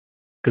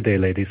Good day,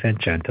 ladies and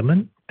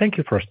gentlemen. Thank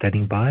you for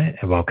standing by,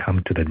 and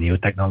welcome to the NIU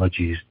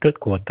Technologies third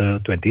quarter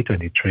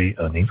 2023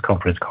 earnings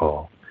conference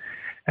call.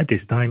 At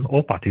this time,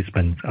 all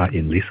participants are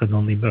in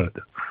listen-only mode.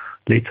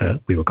 Later,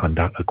 we will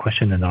conduct a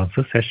question and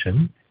answer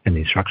session, and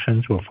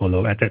instructions will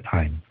follow at that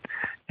time.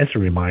 As a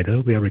reminder,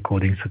 we are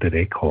recording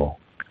today's call.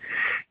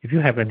 If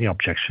you have any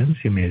objections,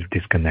 you may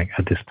disconnect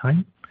at this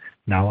time.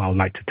 Now, I would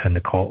like to turn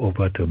the call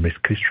over to Ms.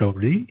 Crystal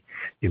Lee,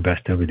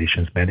 Investor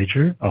Relations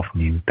Manager of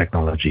NIU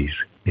Technologies.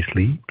 Ms.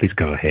 Lee, please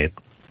go ahead.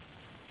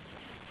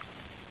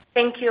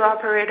 Thank you,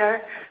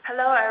 operator.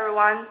 Hello,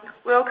 everyone.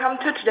 Welcome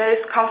to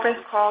today's conference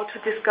call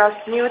to discuss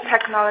NIU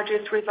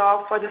Technologies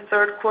results for the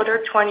third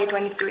quarter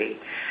 2023.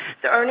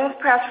 The earnings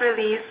press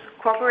release,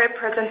 corporate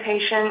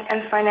presentation,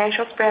 and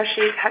financial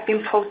spreadsheet have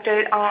been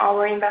posted on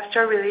our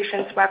investor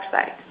relations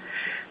website.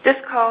 This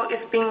call is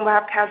being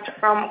webcast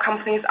from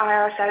company's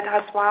IR site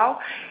as well,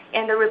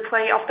 and the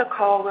replay of the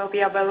call will be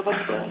available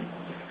soon.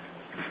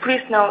 Please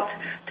note,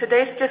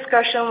 today's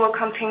discussion will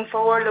contain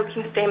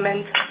forward-looking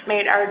statements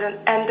made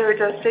under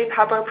the Safe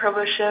Harbor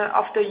provision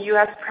of the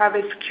U.S.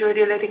 Private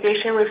Securities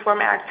Litigation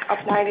Reform Act of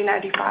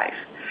 1995.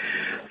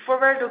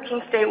 Forward-looking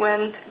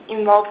statements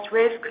involve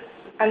risks,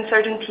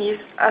 uncertainties,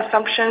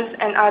 assumptions,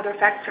 and other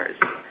factors.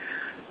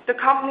 The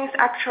company's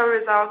actual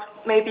results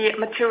may be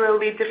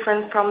materially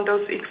different from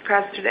those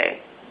expressed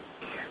today.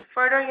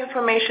 Further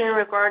information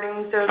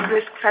regarding the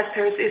risk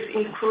factors is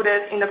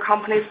included in the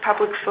company's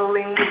public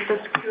filing with the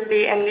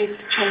Securities and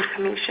Exchange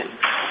Commission.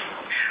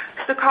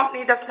 The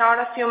company does not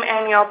assume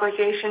any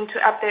obligation to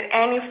update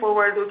any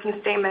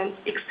forward-looking statements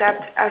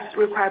except as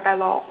required by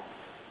law.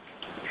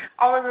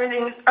 Our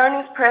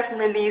earnings press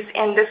release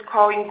and this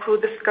call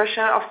include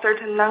discussion of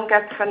certain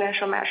non-GAAP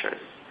financial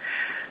measures.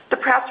 The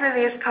press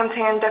release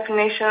contains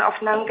definition of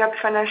non-GAAP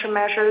financial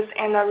measures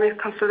and a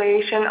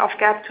reconciliation of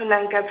GAAP to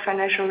non-GAAP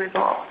financial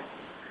results.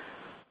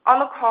 On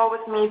the call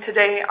with me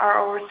today are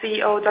our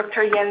CEO,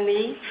 Dr. Yan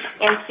Li,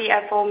 and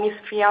CFO, Ms.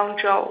 Fion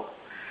Zhou.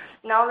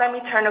 Now let me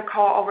turn the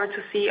call over to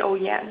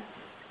CEO Yan.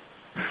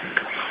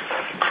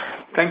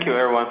 Thank you,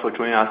 everyone, for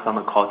joining us on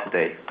the call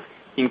today.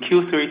 In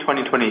Q3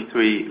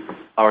 2023,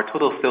 our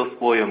total sales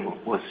volume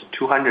was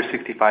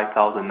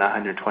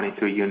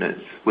 265,923 units,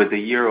 with a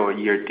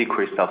year-over-year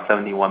decrease of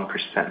 71%.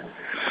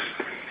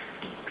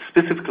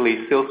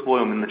 Specifically, sales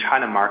volume in the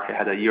China market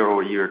had a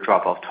year-over-year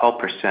drop of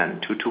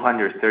 12% to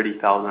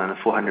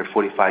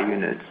 230,445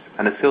 units,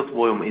 and the sales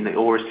volume in the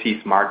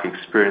overseas market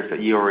experienced a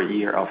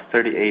year-over-year of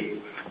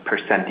 38%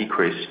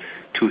 decrease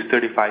to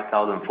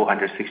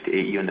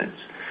 35,468 units.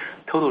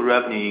 Total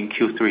revenue in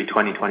Q3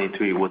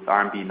 2023 was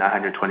RMB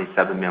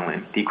 927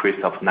 million, decrease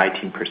of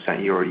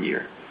 19%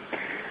 year-over-year.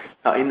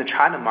 Now, in the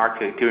China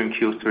market during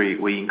Q3,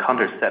 we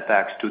encountered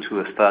setbacks due to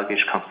a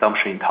sluggish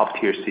consumption in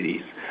top-tier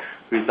cities,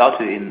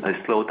 resulted in a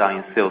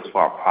slowdown in sales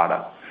for our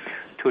product.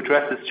 To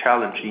address this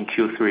challenge in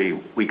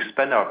Q3, we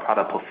expand our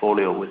product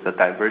portfolio with a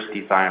diverse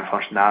design and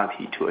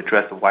functionality to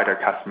address wider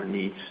customer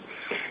needs.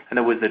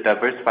 And with the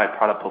diversified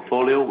product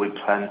portfolio, we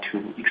plan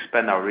to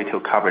expand our retail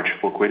coverage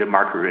for greater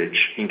market reach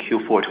in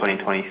Q4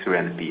 2023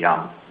 and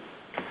beyond.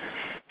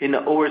 In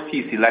the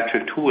overseas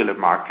electric two-wheeler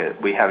market,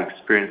 we have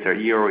experienced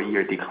a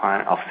year-over-year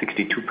decline of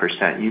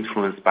 62%,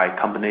 influenced by a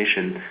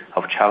combination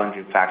of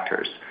challenging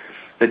factors.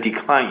 The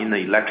decline in the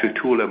electric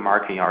two-wheeler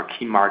market in our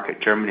key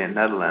market, Germany and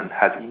Netherlands,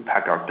 has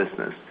impacted our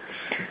business.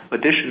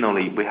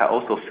 Additionally, we have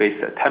also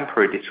faced a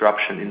temporary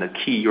disruption in the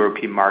key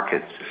European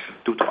markets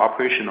due to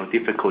operational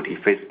difficulty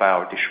faced by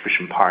our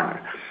distribution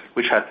partner,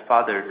 which has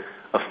further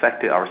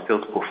affected our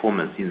sales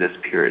performance in this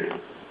period.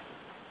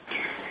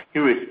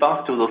 In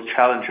response to those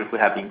challenges we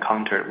have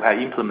encountered, we have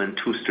implemented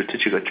two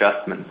strategic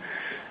adjustments,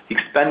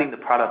 expanding the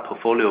product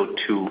portfolio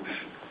to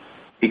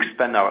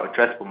expand our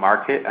addressable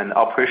market and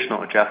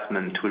operational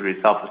adjustment to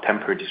resolve the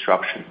temporary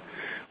disruption.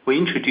 We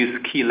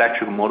introduced key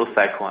electric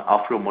motorcycle and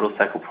off-road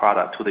motorcycle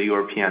product to the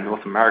European and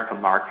North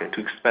American market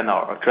to expand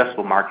our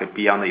addressable market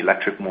beyond the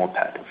electric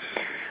moped.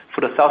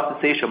 For the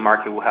Southeast Asia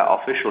market, we have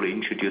officially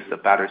introduced the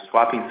battery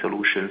swapping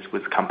solutions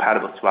with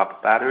compatible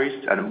swap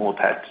batteries and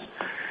mopeds.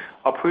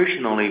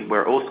 Operationally,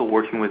 we're also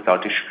working with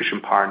our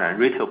distribution partner and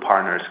retail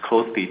partners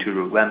closely to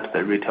revamp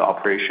the retail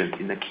operations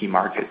in the key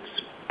markets.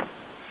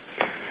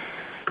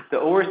 The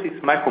overseas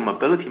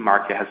micro-mobility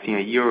market has seen a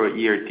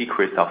year-over-year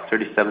decrease of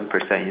 37%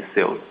 in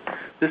sales.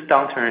 This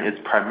downturn is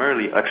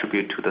primarily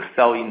attributed to the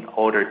sell-in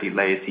order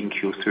delays in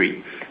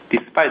Q3.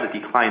 Despite the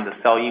decline in the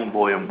sell-in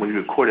volume, we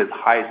recorded the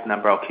highest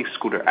number of kick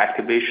scooter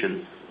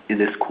activations in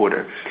this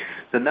quarter.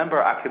 The number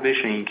of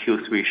activations in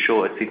Q3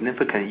 show a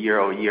significant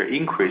year-over-year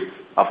increase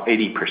of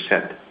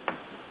 80%.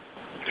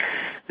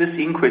 This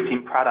increase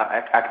in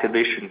product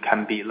activation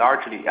can be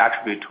largely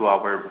attributed to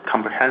our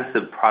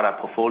comprehensive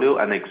product portfolio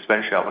and the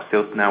expansion of our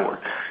sales network,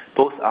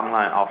 both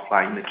online and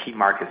offline in the key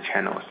market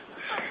channels.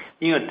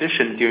 In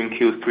addition, during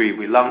Q3,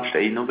 we launched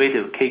an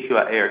innovative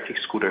KQi Air kick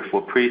scooter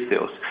for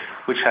pre-sales,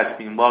 which has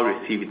been well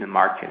received in the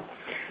market.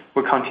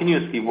 We're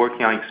continuously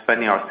working on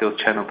expanding our sales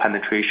channel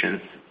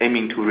penetrations,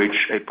 aiming to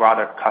reach a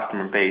broader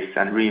customer base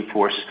and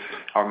reinforce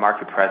our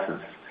market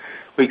presence.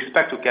 We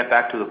expect to get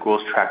back to the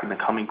growth track in the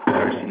coming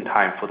quarters in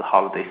time for the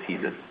holiday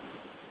season.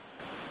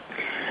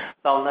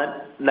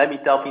 Now let me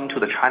delve into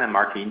the China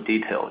market in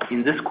detail.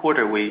 In this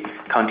quarter, we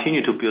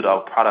continue to build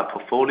our product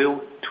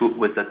portfolio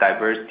with a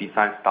diverse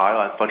design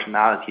style and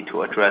functionality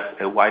to address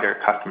a wider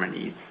customer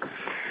needs.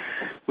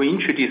 We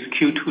introduced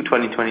Q2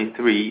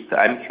 2023, the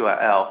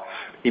MQiL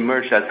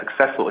emerged as a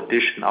successful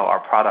addition of our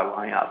product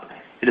lineup.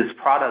 It is a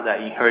product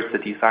that inherits the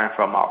design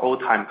from our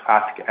old-time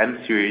classic M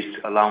series,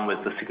 along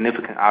with the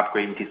significant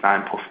upgrade in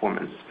design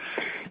performance.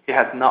 It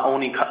has not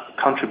only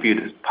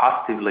contributed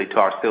positively to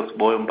our sales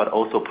volume, but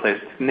also plays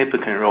a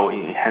significant role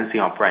in enhancing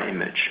our brand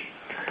image.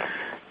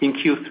 In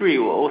Q3, we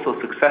also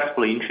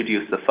successfully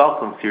introduced the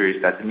Falcon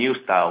series as a new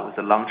style with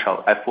the launch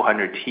of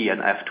F400T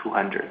and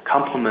F200,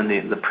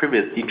 complementing the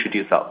previously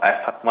introduced of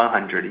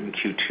F100 in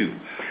Q2.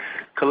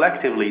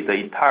 Collectively, the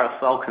entire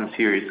Falcon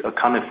series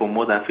accounted for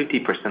more than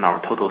 50% of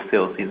our total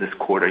sales in this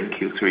quarter in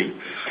Q3.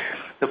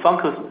 The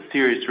Falcon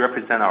series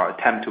represents our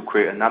attempt to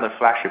create another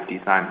flagship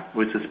design.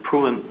 With its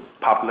proven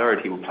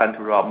popularity, we plan to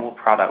roll out more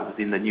product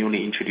within the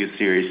newly introduced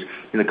series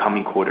in the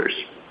coming quarters.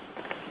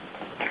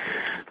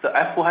 The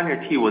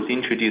F400T was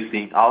introduced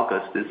in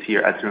August this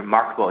year as a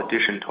remarkable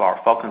addition to our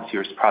Falcon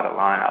series product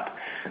lineup.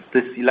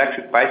 This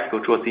electric bicycle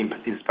draws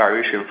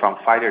inspiration from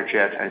fighter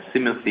jets and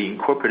seamlessly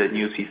incorporated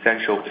new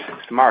essential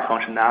smart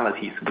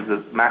functionalities with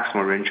a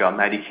maximum range of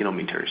 90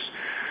 kilometers.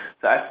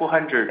 The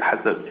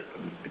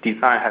F400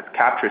 design has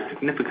captured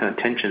significant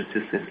attention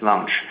since its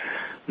launch.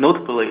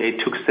 Notably,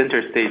 it took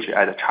center stage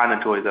at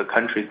China Joy, the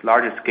country's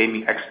largest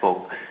gaming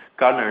expo,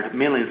 garnered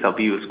millions of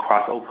views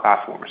across all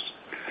platforms.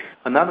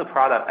 Another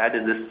product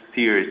added this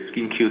series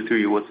in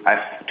Q3 was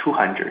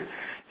F200.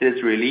 It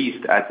is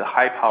released as a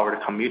high-powered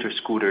commuter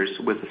scooter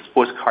with a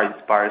sports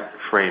car-inspired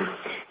frame.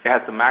 It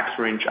has a max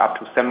range up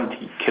to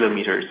 70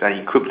 kilometers and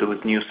equipped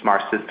with new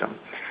smart system.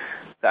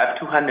 The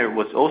F200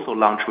 was also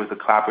launched with a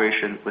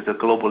collaboration with the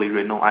globally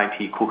renowned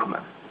IP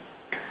Cookman.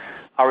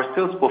 Our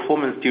sales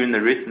performance during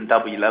the recent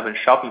Double 11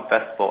 shopping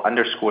festival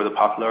underscored the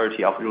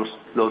popularity of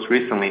those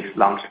recently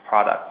launched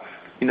products.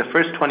 In the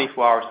first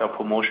 24 hours of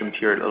promotion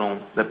period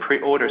alone, the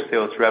pre-order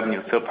sales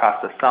revenue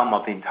surpassed the sum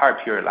of the entire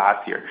period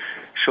last year,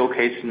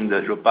 showcasing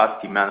the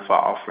robust demand for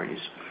our offerings.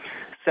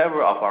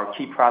 Several of our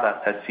key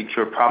products have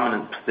secured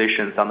prominent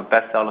positions on the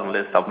best-selling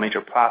list of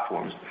major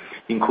platforms,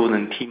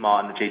 including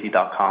Tmall and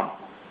JD.com.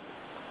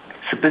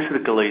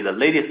 Specifically, the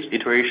latest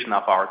iteration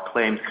of our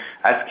acclaimed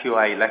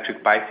SQi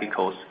electric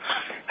bicycles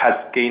has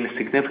gained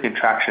significant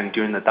traction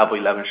during the Double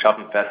 11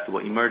 shopping festival,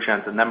 emerging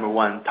as the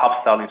 #1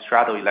 top-selling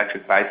straddle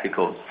electric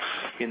bicycles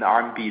in the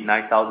RMB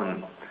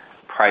 9,000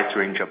 price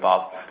range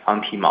above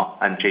on Tmall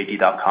and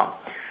JD.com.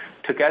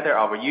 Together,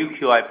 our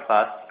UQi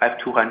Plus,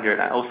 F200,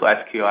 and also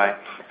SQi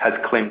has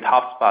claimed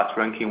top spots,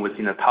 ranking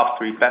within the top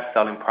 3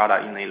 best-selling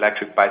product in the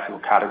electric bicycle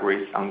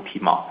categories on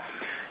Tmall.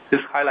 This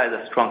highlights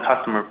a strong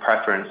customer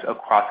preference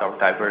across our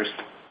diverse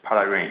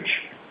product range.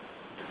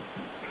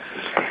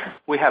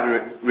 We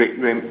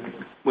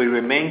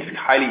remain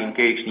highly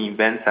engaged in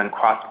events and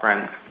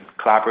cross-brand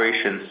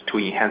collaborations to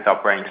enhance our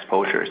brand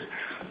exposures.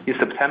 In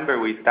September,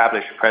 we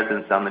established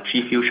presence on the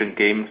G-Fusion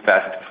Game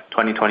Fest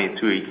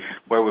 2023,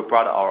 where we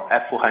brought our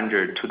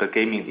F400 to the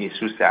gaming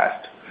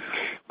enthusiasts.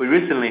 We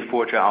recently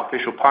forged an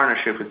official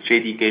partnership with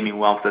JD Gaming,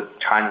 one of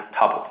China's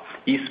top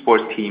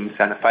esports teams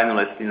and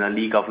finalists in the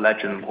League of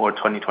Legends World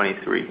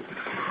 2023.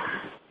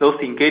 Those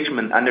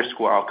engagements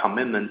underscore our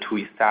commitment to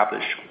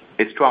establish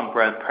a strong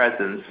brand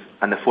presence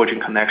and forging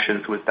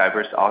connections with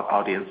diverse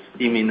audience,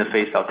 even in the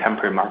face of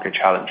temporary market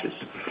challenges.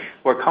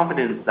 We're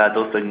confident that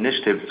those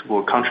initiatives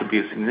will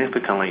contribute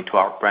significantly to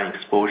our brand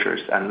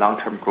exposures and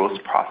long-term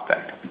growth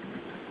prospect.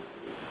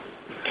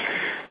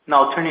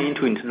 Now, turning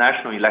into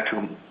international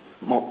electric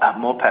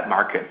moped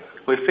market,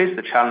 we faced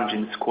a challenge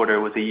in this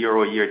quarter with a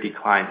year-over-year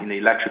decline in the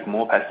electric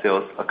moped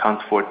sales,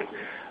 accounts for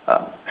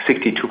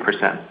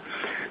 62%.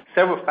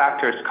 Several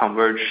factors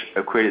converged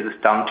created this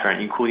downturn,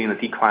 including the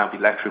decline of the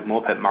electric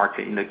moped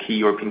market in the key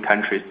European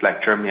countries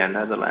like Germany and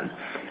Netherlands,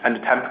 and the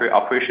temporary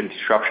operation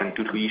disruption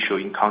due to issue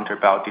encountered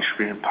by our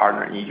distribution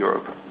partner in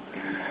Europe.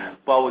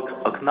 While we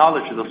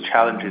acknowledge those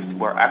challenges,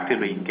 we're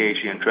actively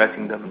engaged in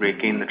addressing them and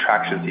regaining the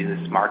traction in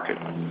this market.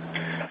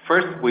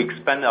 First, we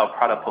expanded our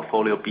product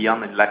portfolio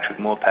beyond the electric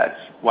mopeds,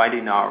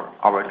 widening our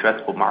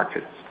addressable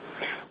markets.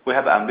 We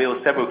have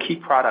unveiled several key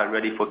products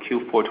ready for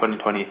Q4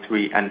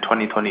 2023 and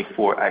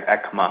 2024 at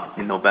EICMA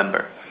in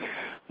November.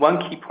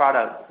 One key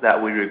product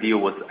that we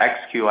revealed was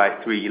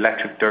XQi3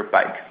 electric dirt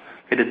bike.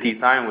 It is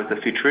designed with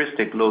a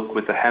futuristic look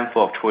with a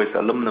handful of choice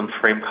aluminum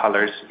frame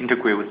colors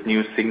integrated with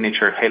new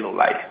signature halo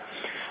light.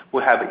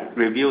 We have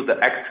revealed the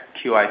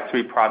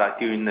XQi3 product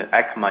during the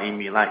EICMA in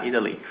Milan,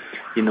 Italy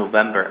in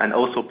November, and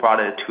also brought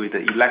it to the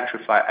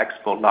Electrify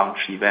Expo launch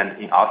event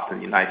in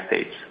Austin, United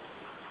States.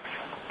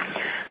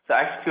 The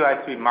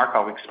XQi3 marks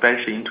our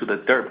expansion into the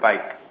dirt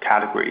bike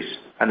categories,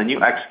 and the new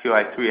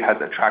XQi3 has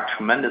attracted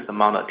tremendous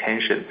amount of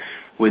attention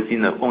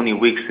within the only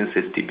weeks since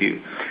its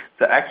debut.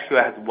 The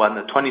XQi has won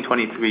the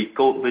 2023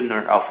 Gold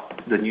winner of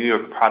the New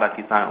York Product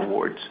Design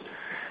Awards.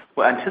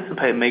 We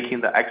anticipate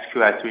making the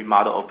XQi3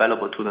 model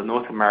available to the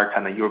North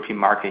American and European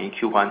market in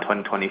Q1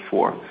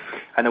 2024,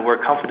 and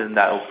we're confident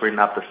that it will bring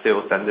up the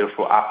sales and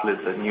therefore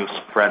uplift the NIU's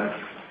brand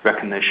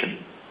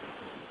recognition.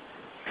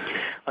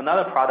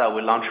 Another product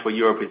we launched for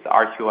Europe is the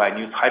RQi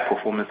NIU's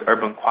high-performance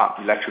urban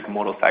quad electric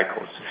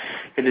motorcycles.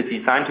 It is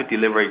designed to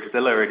deliver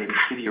exhilarating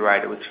city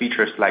ride with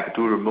features like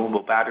dual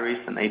removable batteries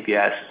and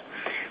ABS.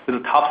 With a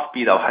top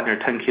speed of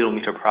 110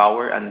 km per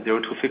hour and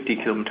 0 to 50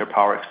 km per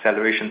hour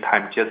acceleration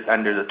time just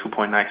under the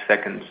 2.9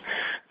 seconds,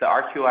 the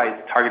RQi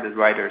is targeted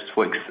riders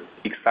for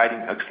exciting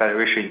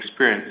acceleration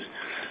experience.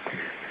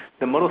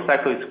 The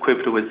motorcycle is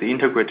equipped with the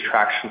integrated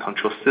traction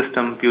control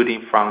system,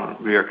 built-in front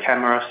rear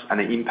cameras,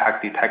 and an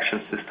impact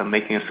detection system,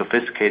 making it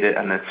sophisticated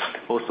and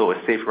also a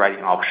safe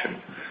riding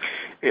option.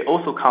 It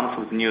also comes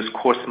with NIU's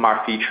core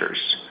smart features.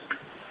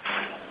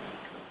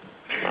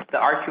 The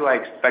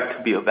RQi expect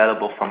to be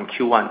available from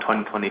Q1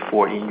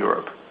 2024 in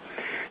Europe.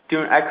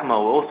 During EICMA, we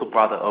also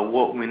brought the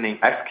award-winning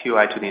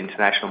XQi to the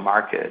international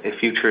market. It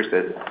features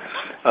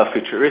a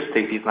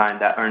futuristic design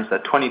that earns the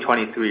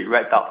 2023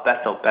 Red Dot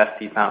Best of Best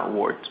Design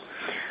Award.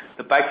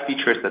 The bike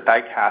features a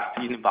die-cast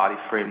unibody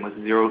frame with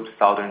zero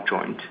soldering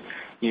joint,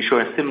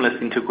 ensuring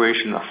seamless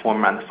integration of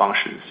form and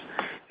functions.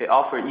 It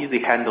offers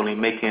easy handling,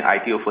 making it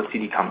ideal for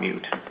city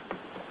commute.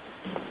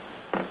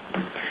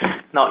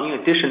 Now, in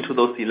addition to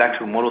those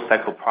electric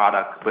motorcycle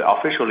products, we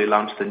officially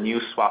launched the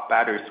new swap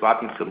battery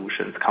swapping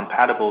solutions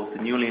compatible with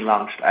the newly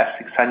launched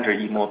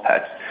S600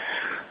 e-mopeds.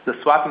 The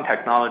swapping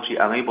technology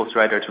enables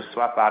riders to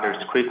swap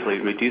batteries quickly,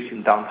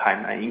 reducing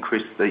downtime and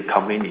increase the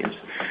convenience.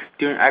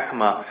 During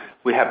EICMA,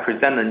 we have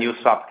presented new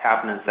swap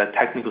cabinets as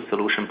technical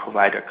solution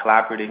provider,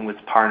 collaborating with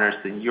partners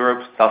in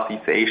Europe,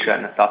 Southeast Asia,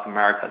 and South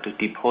America to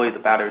deploy the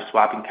battery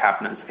swapping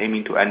cabinets,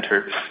 aiming to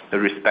enter the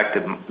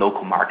respective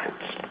local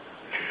markets.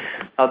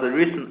 Now, the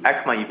recent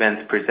EICMA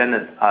events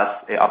presented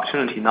us an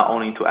opportunity not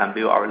only to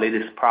unveil our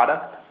latest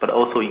product, but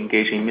also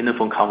engage in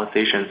meaningful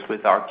conversations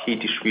with our key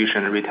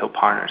distribution and retail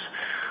partners.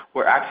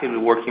 We're actively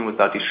working with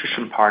our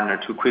distribution partner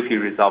to quickly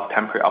resolve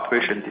temporary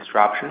operation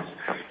disruptions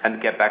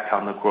and get back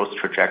on the growth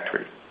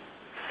trajectory.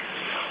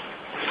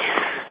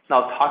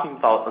 Now, talking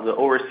about the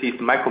overseas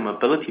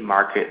micromobility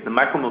market, the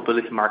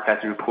micromobility market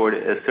has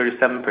reported a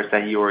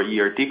 37%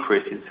 year-over-year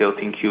decrease in sales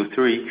in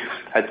Q3.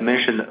 As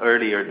mentioned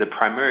earlier, the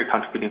primary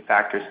contributing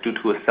factor is due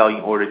to a selling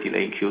order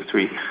delay in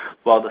Q3,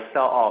 while the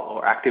sell-out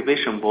or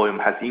activation volume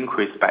has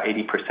increased by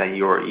 80%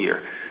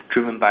 year-over-year,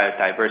 driven by a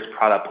diverse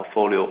product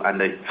portfolio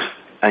and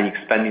an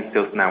expanding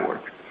sales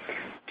network.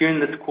 During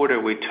this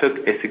quarter, we took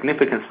a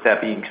significant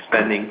step in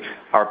expanding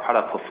our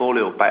product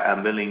portfolio by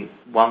unveiling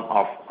one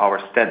of our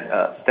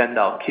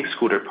standout kick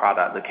scooter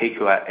product, the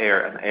KQi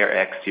Air and Air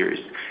X series,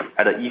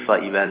 at an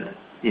IFA event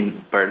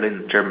in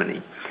Berlin,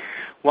 Germany.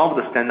 One of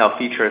the standout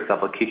features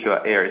of a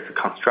KQi Air is the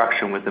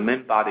construction with the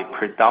main body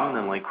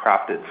predominantly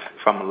crafted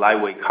from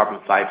lightweight carbon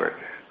fiber,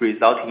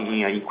 resulting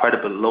in an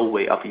incredible low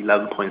weight of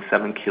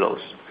 11.7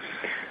 kilos.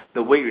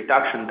 The weight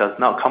reduction does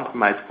not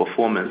compromise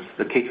performance.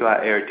 The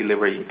KQi Air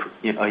delivers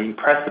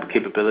impressive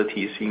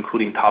capabilities,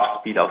 including top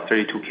speed of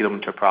 32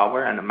 km per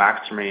hour and a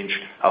max range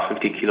of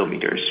 50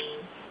 kilometers.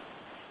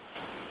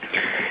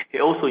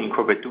 It also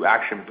incorporates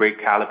dual-action brake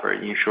caliper,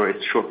 ensuring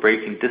its short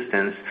braking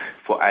distance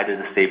for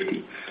added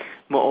safety.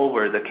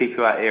 Moreover, the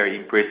KQi Air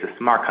embraces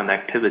smart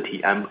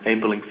connectivity,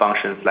 enabling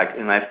functions like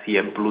NFC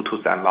and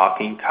Bluetooth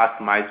unlocking,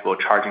 customizable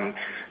charging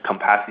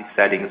capacity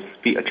settings,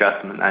 speed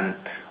adjustment, and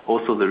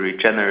also the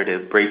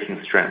regenerative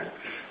braking strength.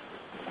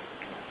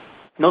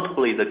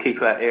 Notably, the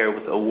KQi Air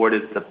was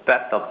awarded the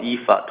Best of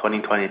IFA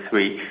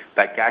 2023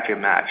 by Gadget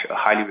Match, a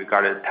highly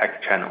regarded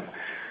tech channel.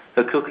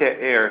 The KQi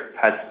Air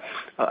has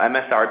an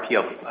MSRP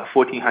of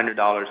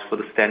 $1,400 for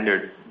the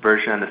standard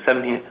version and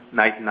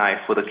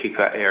 $1,799 for the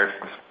KQi Air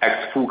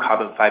X full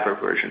carbon fiber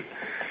version.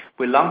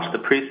 We launched the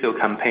pre-sale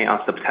campaign on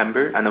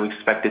September, and we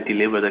expect to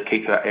deliver the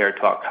KQi Air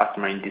to our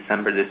customer in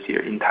December this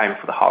year, in time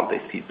for the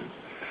holiday season.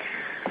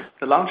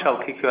 The launch of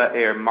KQi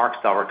Air marks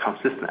our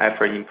consistent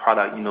effort in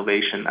product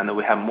innovation, and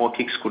we have more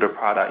kick scooter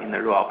product in the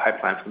rollout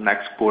pipeline for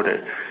next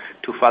quarter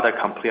to further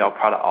complete our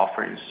product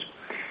offerings.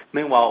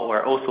 Meanwhile,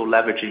 we're also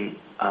leveraging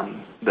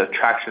the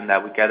traction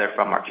that we gather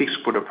from our kick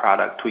scooter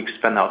product to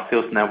expand our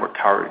sales network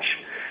coverage.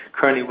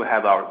 Currently, we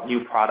have our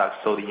new products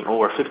sold in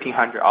over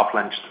 1,500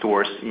 offline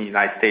stores in the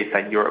United States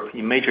and Europe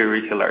in major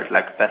retailers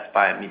like Best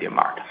Buy and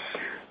MediaMarkt.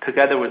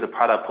 Together with the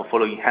product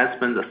portfolio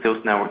enhancement, the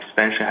sales network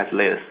expansion has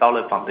laid a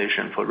solid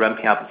foundation for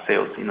ramping up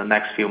sales in the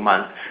next few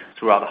months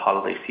throughout the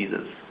holiday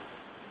seasons.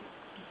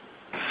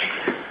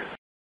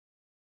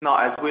 Now,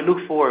 as we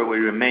look forward, we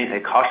remain a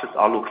cautious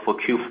outlook for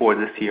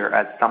Q4 this year,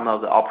 as some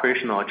of the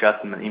operational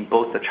adjustments in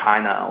both the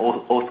China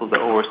and also the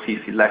overseas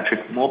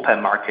electric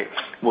moped market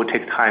will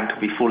take time to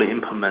be fully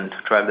implemented to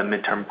drive the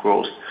midterm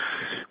growth.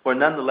 We're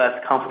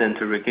nonetheless confident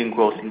to regain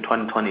growth in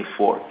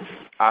 2024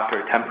 after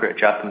a temporary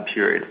adjustment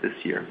period this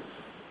year.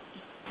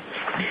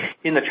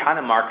 In the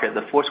China market,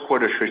 the fourth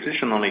quarter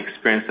traditionally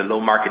experienced a low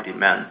market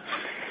demand.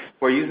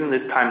 We're using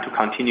this time to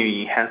continue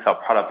to enhance our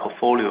product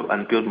portfolio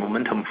and build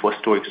momentum for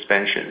store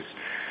expansions.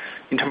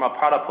 In terms of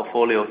product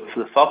portfolio,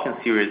 the Falcon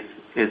series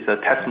is a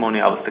testimony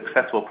of a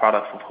successful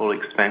product portfolio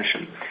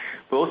expansion.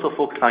 We also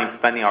focus on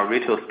expanding our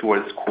retail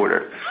store this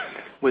quarter.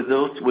 With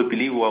those, we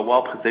believe we are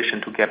well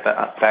positioned to get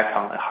back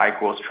on a high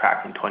growth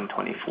track in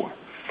 2024.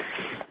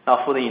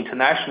 Now, for the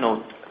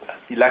international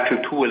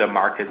electric two-wheeler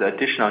market, the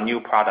additional new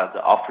products,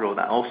 the off-road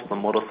and also the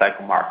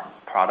motorcycle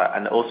product,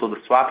 and also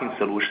the swapping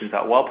solutions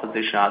are well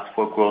positioned us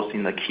for growth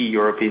in the key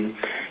European,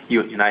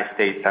 United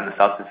States, and the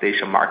Southeast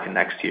Asian market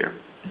next year.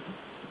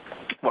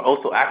 We're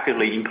also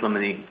actively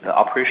implementing the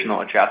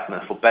operational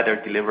adjustment for better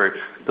deliver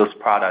those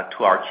products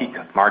to our key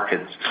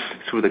markets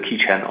through the key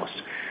channels.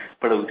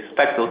 But we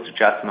expect those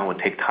adjustments will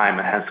take time,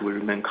 and hence we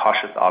remain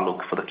cautious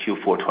outlook for the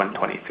Q4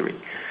 2023.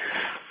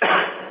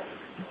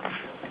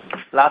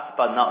 Last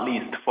but not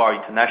least, for our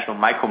international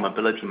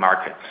micro-mobility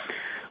market,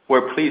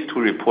 we're pleased to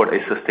report a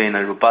sustained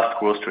and robust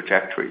growth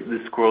trajectory.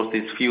 This growth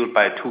is fueled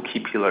by two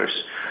key pillars: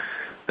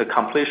 the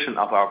completion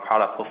of our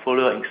product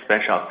portfolio and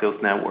expansion of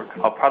sales network.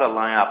 Our product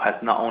lineup has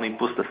not only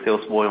boosted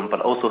sales volume,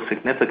 but also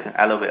significantly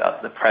elevated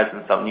the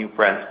presence of new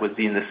brands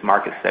within this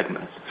market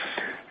segments.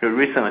 The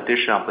recent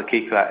addition of the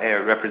KQi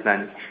Air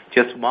represents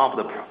just one of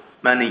the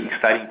many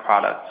exciting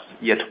products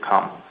yet to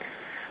come.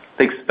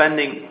 The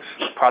expanding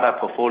product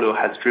portfolio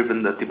has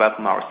driven the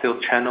development of our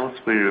sales channels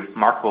with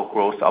remarkable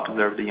growth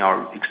observed in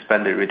our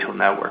expanded retail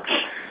network.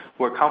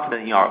 We're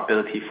confident in our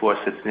ability for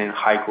sustaining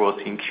high growth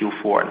in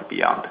Q4 and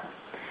beyond.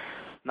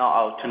 Now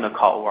I'll turn the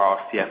call over to our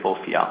CFO,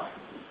 Fion.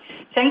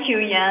 Thank you,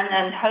 Yan,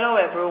 and hello,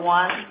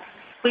 everyone.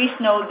 Please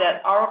note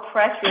that our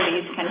press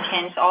release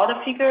contains all the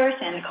figures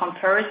and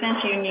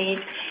comparisons you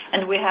need,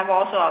 and we have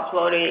also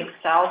uploaded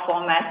Excel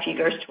format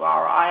figures to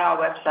our IR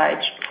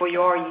website for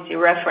your easy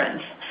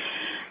reference.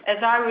 As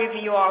I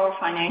review our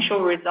financial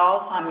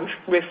results, I'm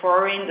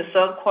referring the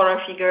third quarter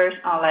figures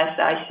unless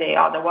I say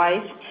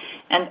otherwise,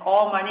 and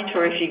all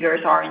monetary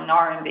figures are in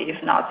RMB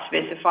if not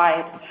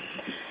specified.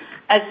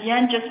 As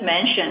Yan just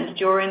mentioned,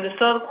 during the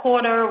third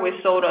quarter, we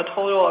sold a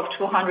total of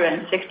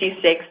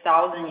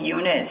 266,000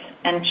 units,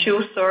 and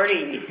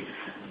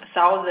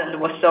 230,000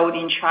 was sold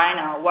in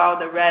China, while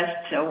the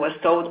rest was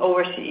sold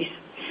overseas.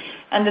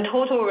 And the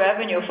total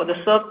revenue for the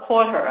third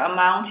quarter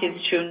amounted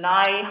to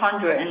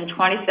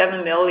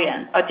 927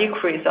 million, a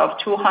decrease of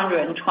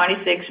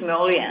 226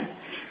 million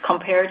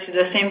compared to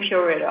the same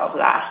period of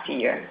last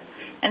year.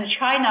 And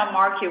China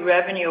market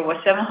revenue was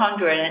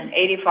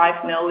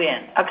 785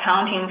 million,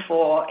 accounting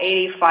for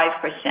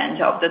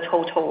 85% of the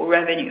total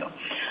revenue.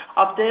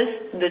 Of this,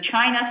 the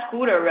China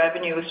scooter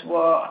revenues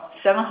were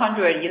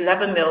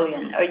 711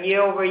 million, a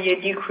year-over-year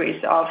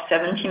decrease of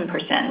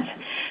 17%.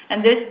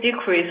 And this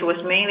decrease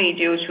was mainly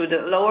due to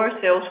the lower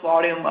sales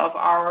volume of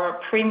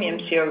our premium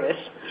series,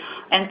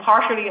 and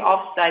partially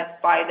offset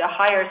by the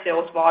higher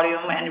sales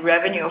volume and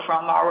revenue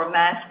from our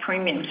mass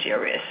premium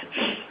series.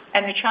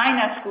 And the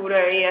China scooter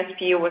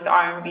ASP was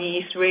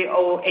RMB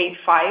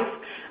 3085,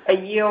 a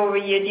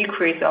year-over-year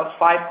decrease of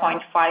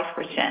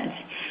 5.5%.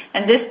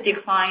 And this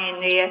decline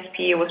in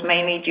ASP was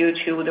mainly due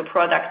to the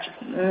product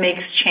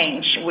mix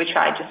change, which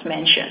I just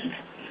mentioned.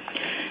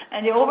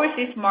 And the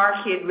overseas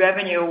market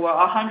revenue were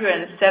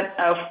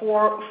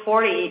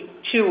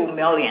 142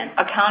 million,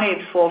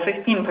 accounted for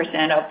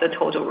 15% of the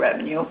total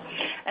revenue.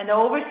 And the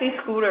overseas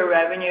scooter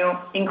revenue,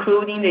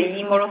 including the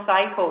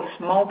e-motorcycles,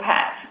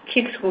 mopeds,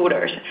 kick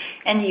scooters,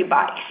 and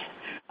e-bikes,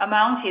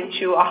 amounted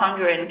to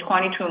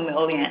 122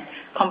 million,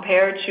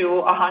 compared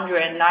to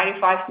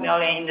 195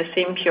 million in the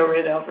same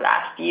period of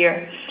last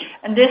year.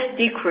 And this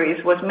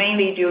decrease was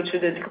mainly due to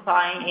the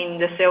decline in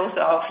the sales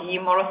of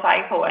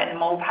e-motorcycle and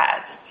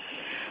mopeds.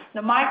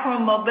 The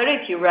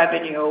micro-mobility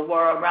revenue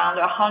were around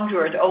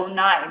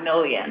 109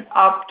 million,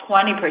 up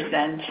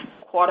 20%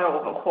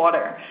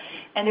 quarter-over-quarter.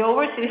 And the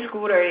overseas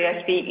scooter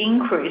ASP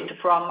increased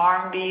from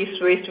RMB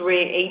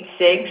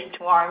 3386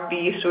 to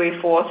RMB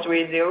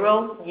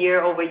 3430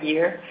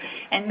 year-over-year,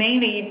 and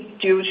mainly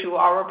due to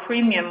our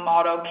premium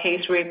model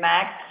K3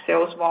 Max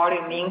sales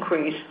volume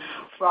increase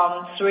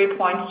from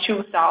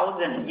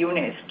 3,200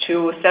 units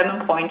to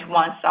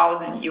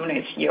 7,100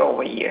 units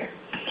year-over-year.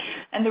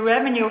 And the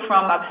revenue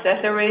from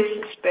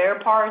accessories, spare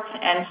parts,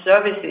 and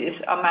services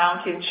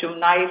amounted to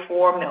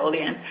 94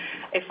 million,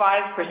 a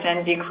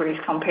 5% decrease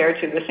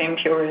compared to the same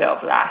period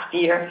of last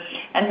year.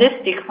 And this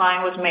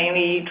decline was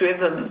mainly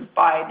driven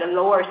by the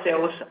lower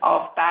sales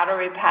of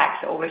battery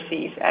packs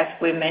overseas, as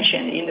we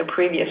mentioned in the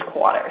previous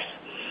quarters.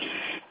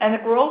 And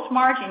the gross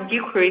margin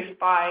decreased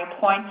by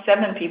 0.7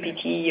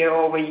 ppt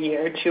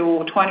year-over-year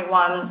to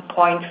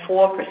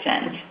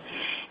 21.4%.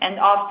 And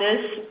of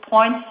this,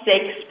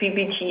 0.6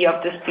 ppt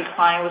of this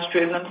decline was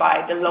driven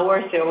by the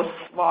lower sales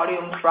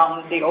volume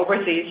from the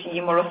overseas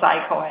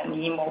e-motorcycle and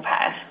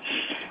e-mopeds,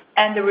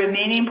 and the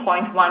remaining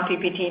 0.1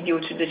 ppt due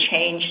to the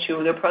change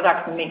to the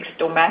product mix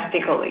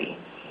domestically.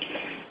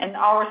 And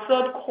our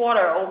third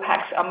quarter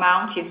OPEX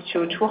amounted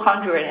to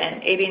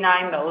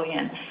 289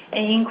 million,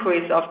 an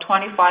increase of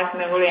 25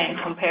 million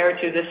compared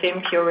to the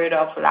same period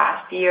of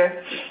last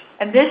year.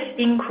 And this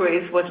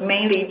increase was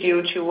mainly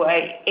due to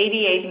a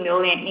 88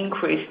 million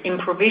increase in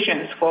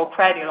provisions for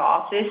credit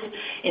losses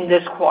in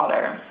this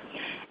quarter.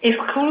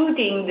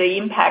 Excluding the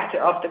impact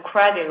of the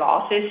credit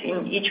losses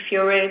in each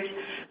period,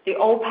 the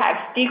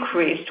OPEX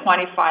decreased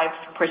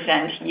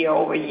 25%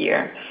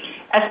 year-over-year.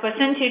 As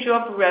percentage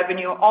of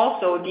revenue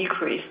also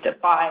decreased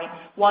by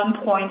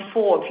 1.4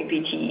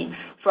 ppt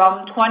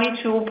from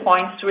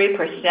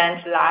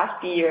 22.3%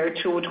 last year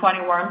to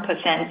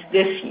 21%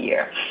 this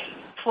year.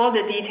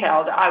 Further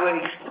details I will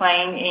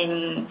explain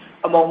in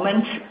a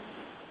moment.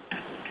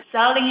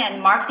 Selling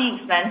and marketing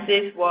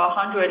expenses were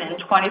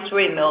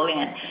 123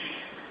 million.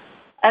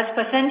 As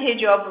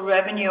percentage of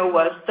revenue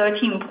was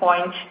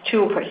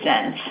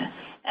 13.2%.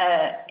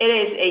 It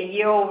is a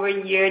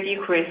year-over-year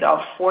decrease of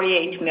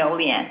 48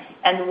 million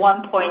and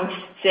 1.6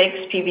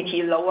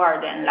 ppt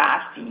lower than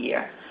last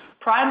year,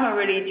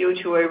 primarily due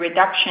to a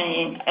reduction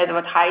in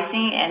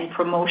advertising and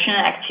promotion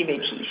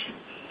activities.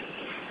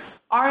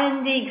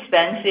 R&D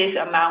expenses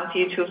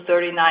amounted to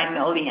 39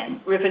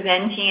 million,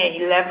 representing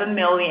an 11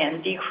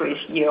 million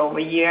decrease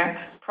year-over-year,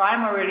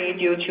 primarily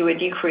due to a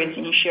decrease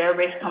in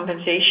share-based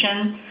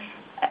compensation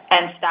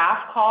and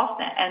staff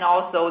costs, and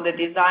also the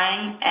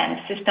design and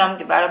system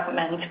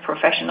development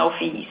professional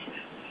fees.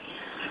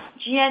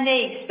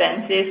 G&A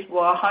expenses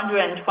were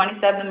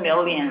 127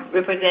 million,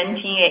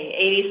 representing a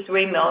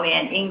 83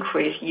 million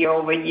increase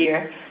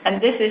year-over-year,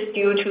 and this is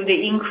due to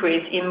the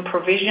increase in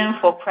provision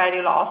for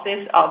credit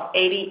losses of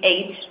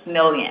 88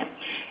 million.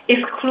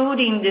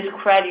 Excluding these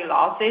credit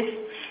losses,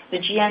 the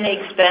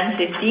G&A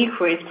expenses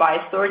decreased by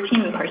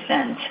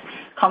 13%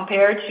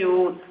 compared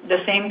to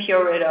the same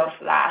period of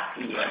last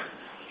year.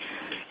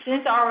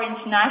 Since our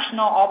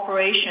international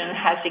operation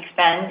has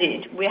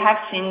expanded, we have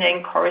seen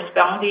a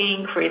corresponding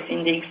increase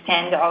in the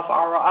extent of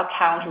our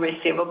account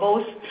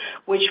receivables,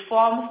 which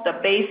forms the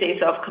basis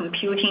of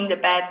computing the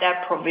bad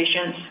debt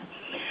provisions.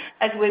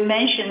 As we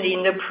mentioned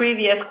in the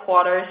previous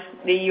quarters,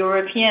 the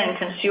European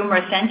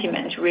consumer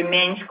sentiment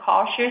remains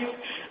cautious,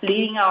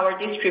 leading our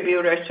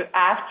distributors to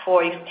ask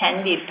for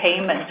extended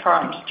payment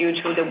terms due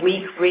to the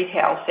weak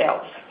retail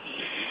sales.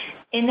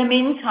 In the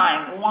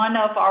meantime, one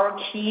of our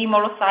key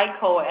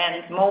motorcycle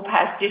and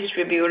moped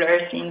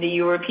distributors in the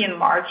European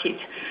market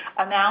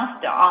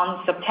announced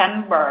on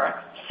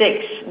September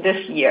 6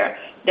 this year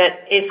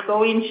that it's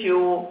going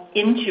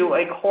into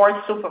a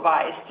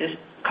court-supervised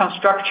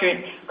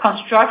constructing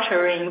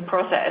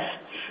process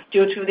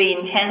due to the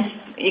intense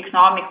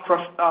economic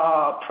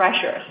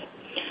pressures.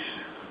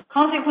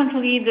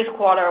 Consequently, this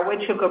quarter,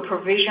 we took a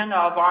provision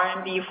of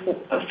RMB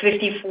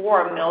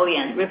 54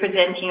 million,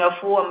 representing a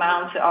full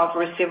amount of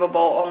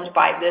receivable owned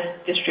by this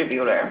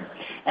distributor.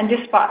 And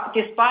despite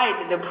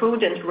the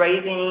prudent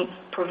raising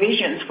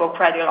provisions for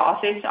credit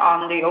losses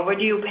on the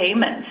overdue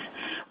payments,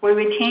 we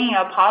retain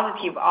a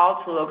positive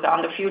outlook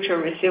on the future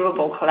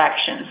receivable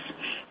collections,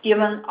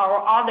 given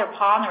our other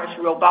partners'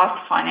 robust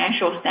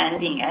financial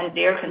standing and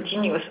their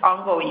continuous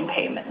ongoing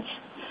payments.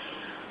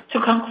 To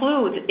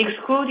conclude,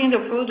 excluding the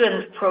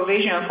prudent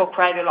provision for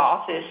credit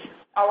losses,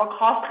 our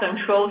cost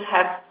controls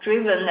have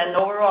driven an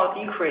overall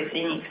decrease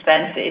in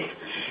expenses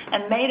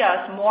and made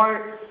us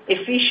more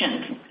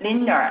efficient,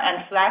 leaner,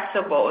 and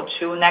flexible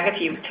to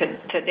navigate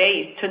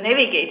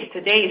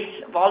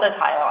today's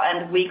volatile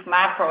and weak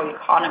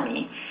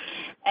macroeconomy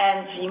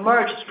and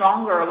emerge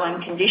stronger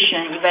when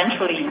conditions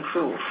eventually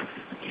improve.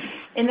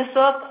 In the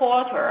third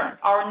quarter,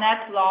 our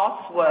net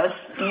loss was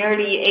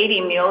nearly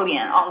 80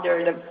 million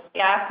under the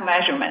GAAP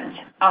measurement,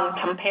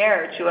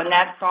 compared to a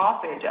net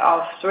profit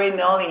of 3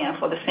 million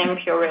for the same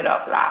period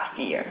of last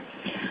year.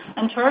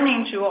 And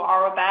turning to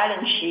our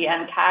balance sheet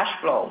and cash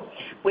flow,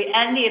 we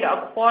ended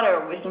a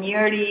quarter with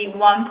nearly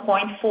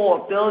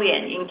 1.4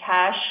 billion in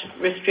cash,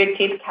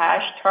 restricted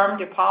cash, term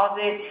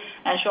deposit,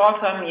 and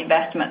short-term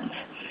investments.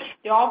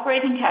 The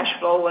operating cash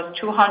flow was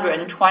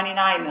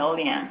 229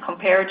 million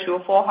compared to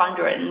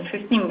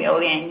 450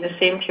 million in the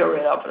same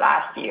period of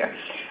last year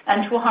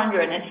and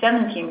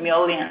 270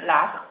 million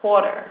last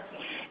quarter.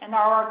 And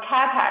our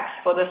capex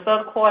for the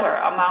third quarter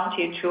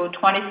amounted to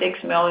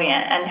 26 million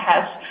and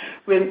has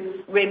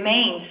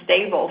remained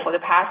stable for the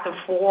past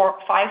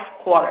 5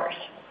 quarters.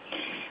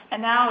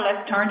 And now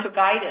let's turn to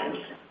guidance.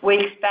 We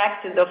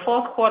expect the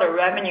fourth quarter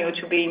revenue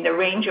to be in the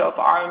range of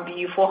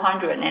RMB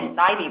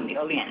 490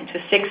 million to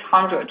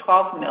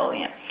 612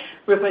 million,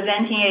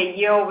 representing a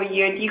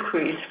year-over-year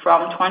decrease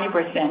from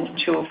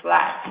 20% to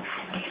flat.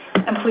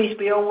 And please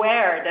be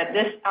aware that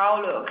this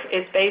outlook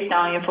is based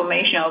on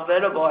information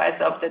available as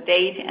of the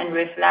date and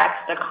reflects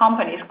the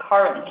company's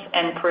current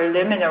and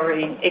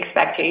preliminary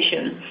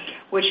expectation,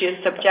 which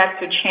is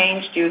subject to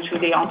change due to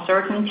the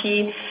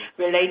uncertainty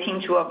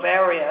relating to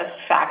various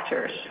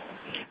factors.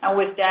 And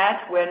with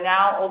that, we'll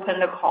now open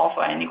the call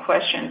for any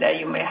questions that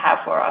you may have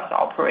for us,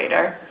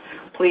 operator.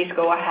 Please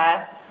go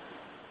ahead.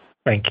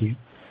 Thank you.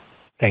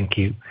 Thank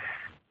you.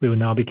 We will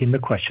now begin the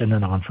question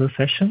and answer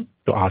session.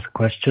 To ask a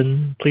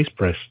question, please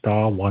press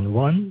star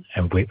 11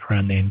 and wait for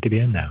your name to be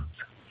announced.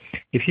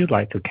 If you'd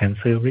like to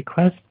cancel your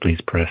request, please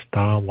press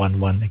star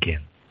 11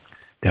 again.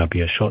 There will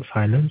be a short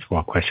silence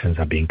while questions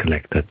are being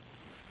collected.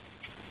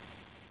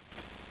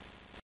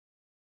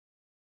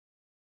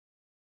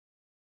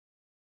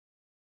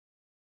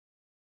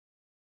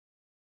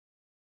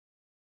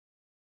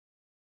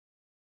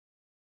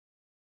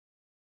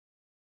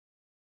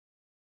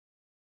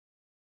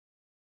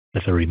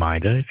 As a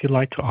reminder, if you'd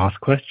like to ask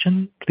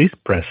questions, please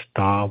press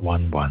star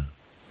 11.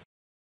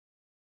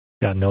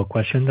 There are no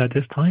questions at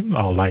this time.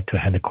 I would like to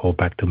hand the call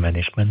back to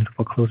management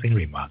for closing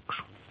remarks.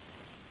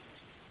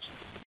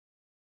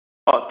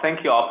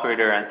 Thank you,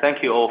 operator, and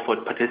thank you all for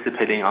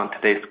participating on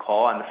today's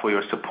call and for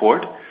your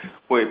support.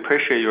 We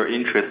appreciate your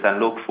interest and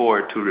look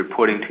forward to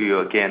reporting to you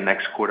again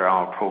next quarter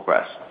on our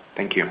progress.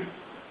 Thank you.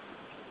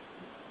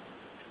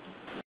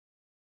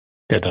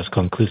 That does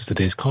conclude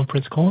today's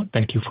conference call.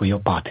 Thank you for your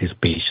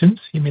participation.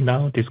 You may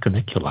now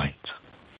disconnect your lines.